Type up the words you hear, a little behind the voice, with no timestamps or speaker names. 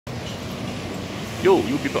Yo,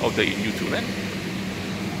 you people out there in YouTube, man.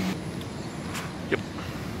 Yep,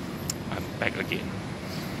 I'm back again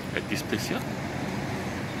at this place here.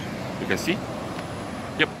 You can see.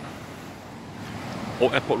 Yep,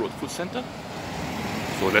 Old Airport Road Food Center.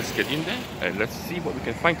 So let's get in there and let's see what we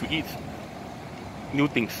can find to eat. New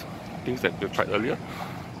things that we've tried earlier.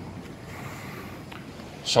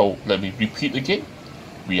 So let me repeat again.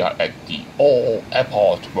 We are at the Old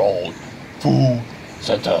Airport Road Food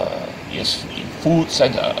Center. Yes, the food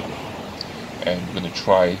center. And we're gonna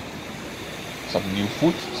try some new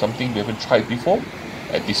food, something we haven't tried before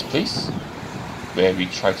at this place, where we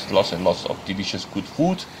tried lots and lots of delicious good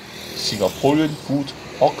food, Singaporean food,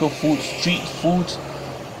 hawker food, street food,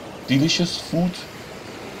 delicious food,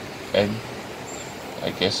 and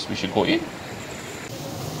I guess we should go in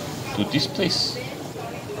to this place.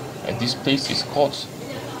 And this place is called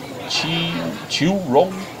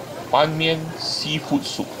Rong Ban Mian Seafood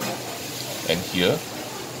Soup. And here,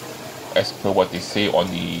 as per what they say on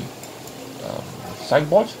the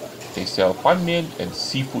signboard, they sell Ban Mian and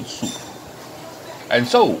seafood soup. And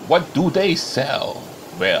so, what do they sell?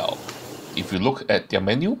 Well, if you look at their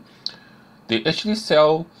menu, they actually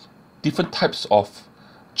sell different types of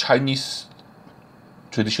Chinese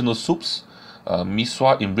traditional soups, mee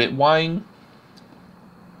sua in red wine,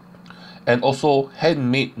 and also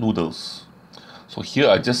handmade noodles. So here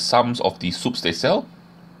are just some of the soups they sell.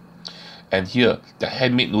 And here, the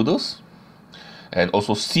handmade noodles, and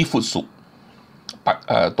also seafood soup,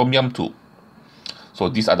 tom yum too. So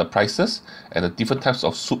these are the prices and the different types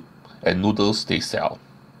of soup and noodles they sell.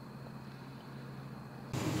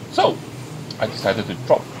 So I decided to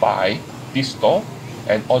drop by this store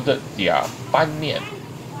and ordered their Ban Mian,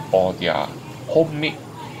 or their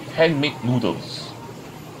handmade noodles,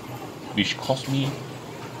 which cost me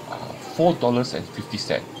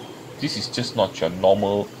 $4.50. This is just not your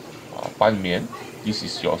normal Ban Mian. This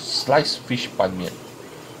is your sliced fish Ban Mian.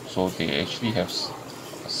 So they actually have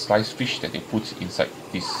sliced fish that they put inside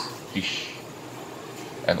this dish,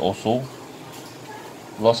 and also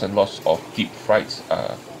lots and lots of deep fried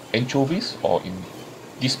anchovies, or in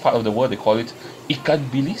this part of the world they call it ikan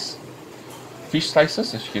bilis, fish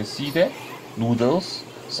slices, as you can see there, noodles,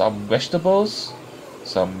 some vegetables,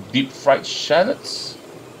 some deep fried shallots,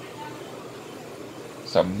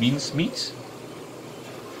 some minced meat,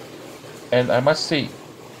 and I must say,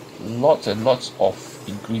 lots and lots of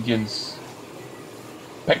ingredients,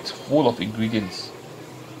 packed full of ingredients.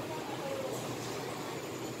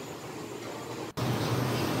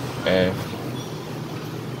 And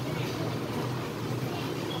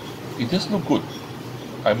it does look good.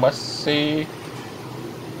 I must say,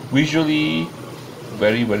 visually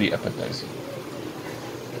very, very appetizing.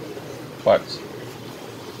 But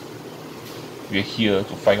we're here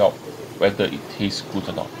to find out whether it tastes good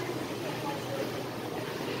or not.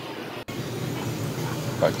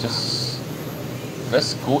 But just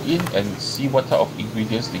let's go in and see what type of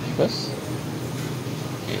ingredients they give us.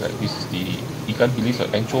 Okay, like this is the ikan bilis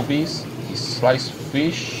or anchovies, the sliced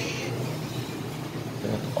fish.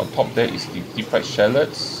 Then on top there is the deep fried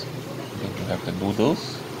shallots. Then you have the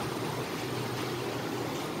noodles.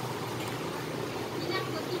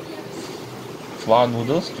 Flour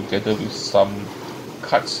noodles together with some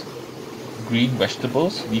cut green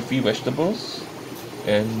vegetables, leafy vegetables,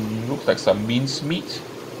 and looks like some minced meat.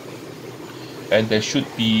 And there should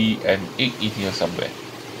be an egg in here somewhere.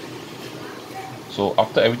 So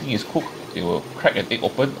after everything is cooked, they will crack an egg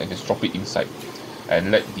open and just drop it inside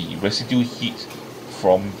and let the residue heat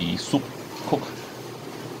from the soup cook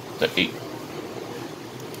the egg.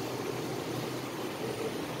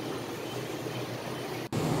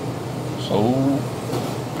 So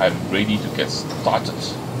I'm ready to get started.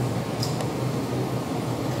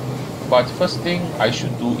 But first thing I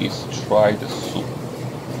should do is try the soup.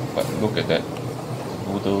 But look at that,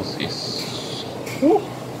 the noodles is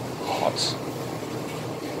hot.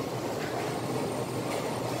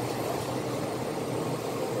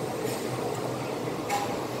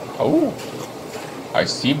 Oh, I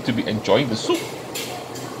seem to be enjoying the soup.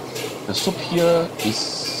 The soup here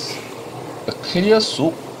is a clear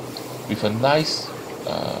soup with a nice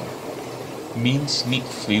minced meat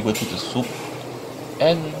flavor to the soup,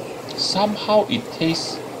 and somehow it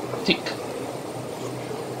tastes thick,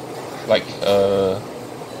 like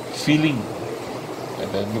filling.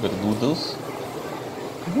 And then look at the noodles.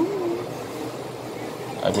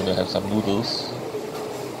 I'm gonna have some noodles.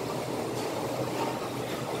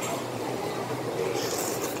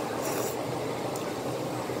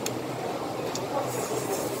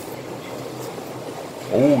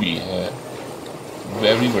 Oh yeah,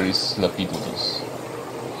 very, very slurpy noodles.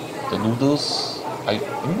 The noodles,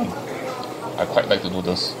 I quite like the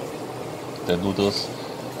noodles. The noodles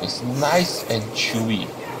is nice and chewy.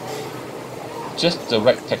 Just the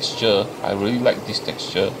right texture. I really like this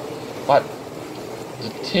texture. But the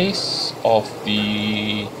taste of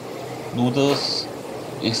the noodles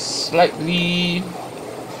is slightly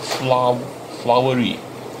floury.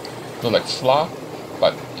 Not like flour,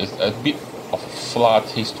 but it's a bit of flour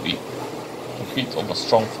taste to it. A bit of a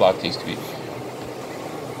strong flour taste to it.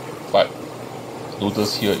 But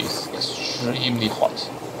noodles here is extremely hot.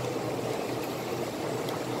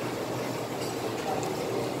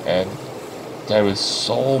 And there is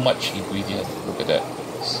so much ingredient. Look at that.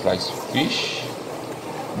 Sliced fish,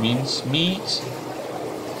 minced meat,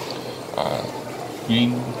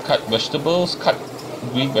 cut green vegetables. Look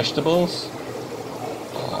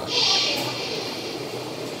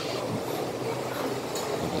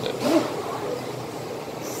at that.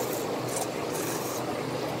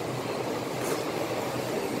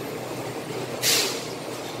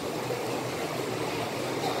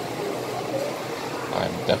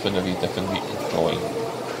 I'm definitely enjoying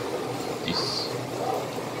this.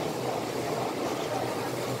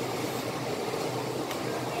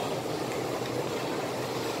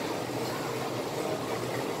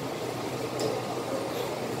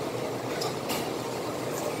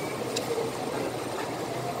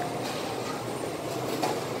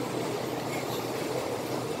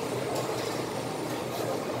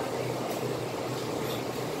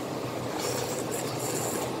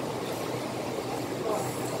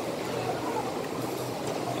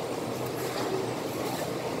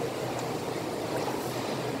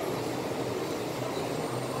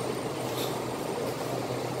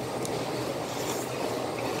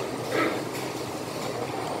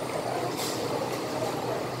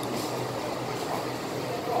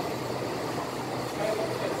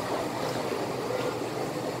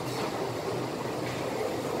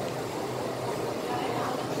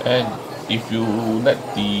 And if you let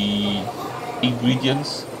the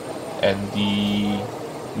ingredients and the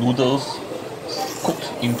noodles cook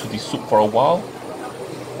into the soup for a while,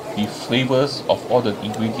 the flavors of all the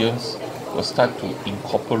ingredients will start to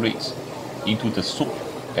incorporate into the soup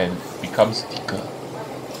and becomes thicker.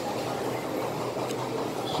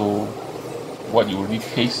 So what you really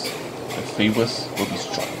taste, the flavors will be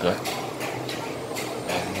stronger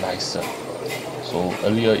and nicer. So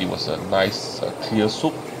earlier it was a nice clear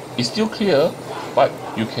soup. It's still clear, but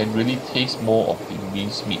you can really taste more of the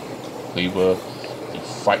minced meat flavor, the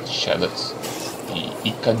fried shallots, the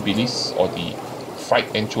ikan bilis or the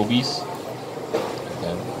fried anchovies. And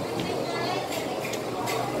then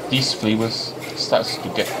these flavors starts to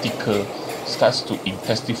get thicker, starts to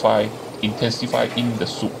intensify in the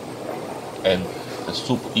soup, and the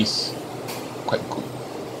soup is quite good.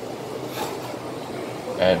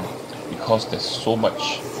 And because there's so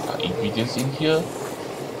much ingredients in here,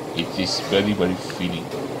 it is very filling,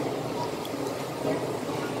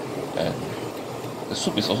 and the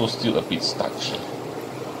soup is also still a bit starchy,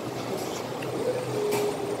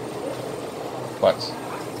 but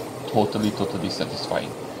totally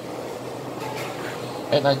satisfying.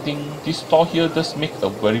 And I think this store here does make a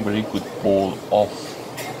very good bowl of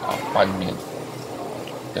Ban Mian.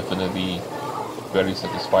 Definitely very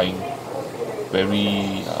satisfying,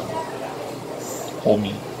 very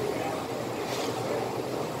homey.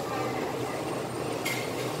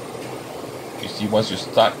 You see, once you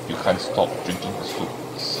start, you can't stop drinking the soup.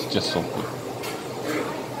 It's just so good.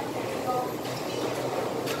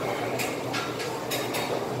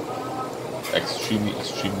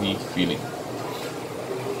 Extremely filling.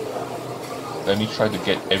 Let me try to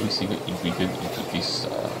get every single ingredient into this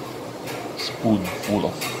spoonful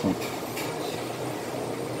of food.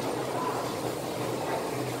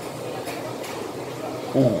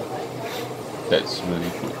 Oh, that's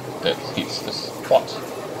really good. That hits the spot.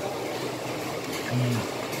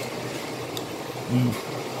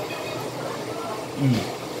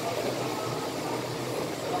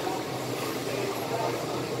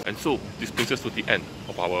 And so this brings us to the end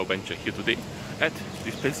of our adventure here today at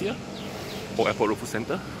this place here, Old Airport Road Food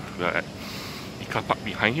Centre. We are at the car park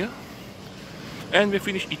behind here, and we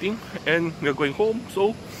finished eating and we are going home.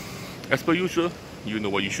 So as per usual, you know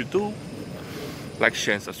what you should do: like,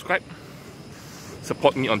 share and subscribe.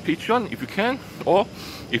 Support me on Patreon if you can, or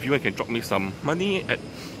if you can drop me some money at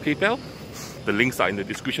PayPal. The links are in the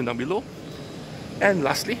description down below. And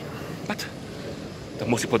lastly, but the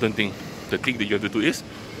most important thing, the thing that you have to do is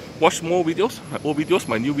watch more videos, my old videos,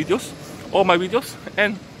 my new videos, all my videos,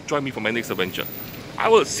 and join me for my next adventure. I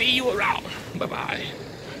will see you around. Bye bye.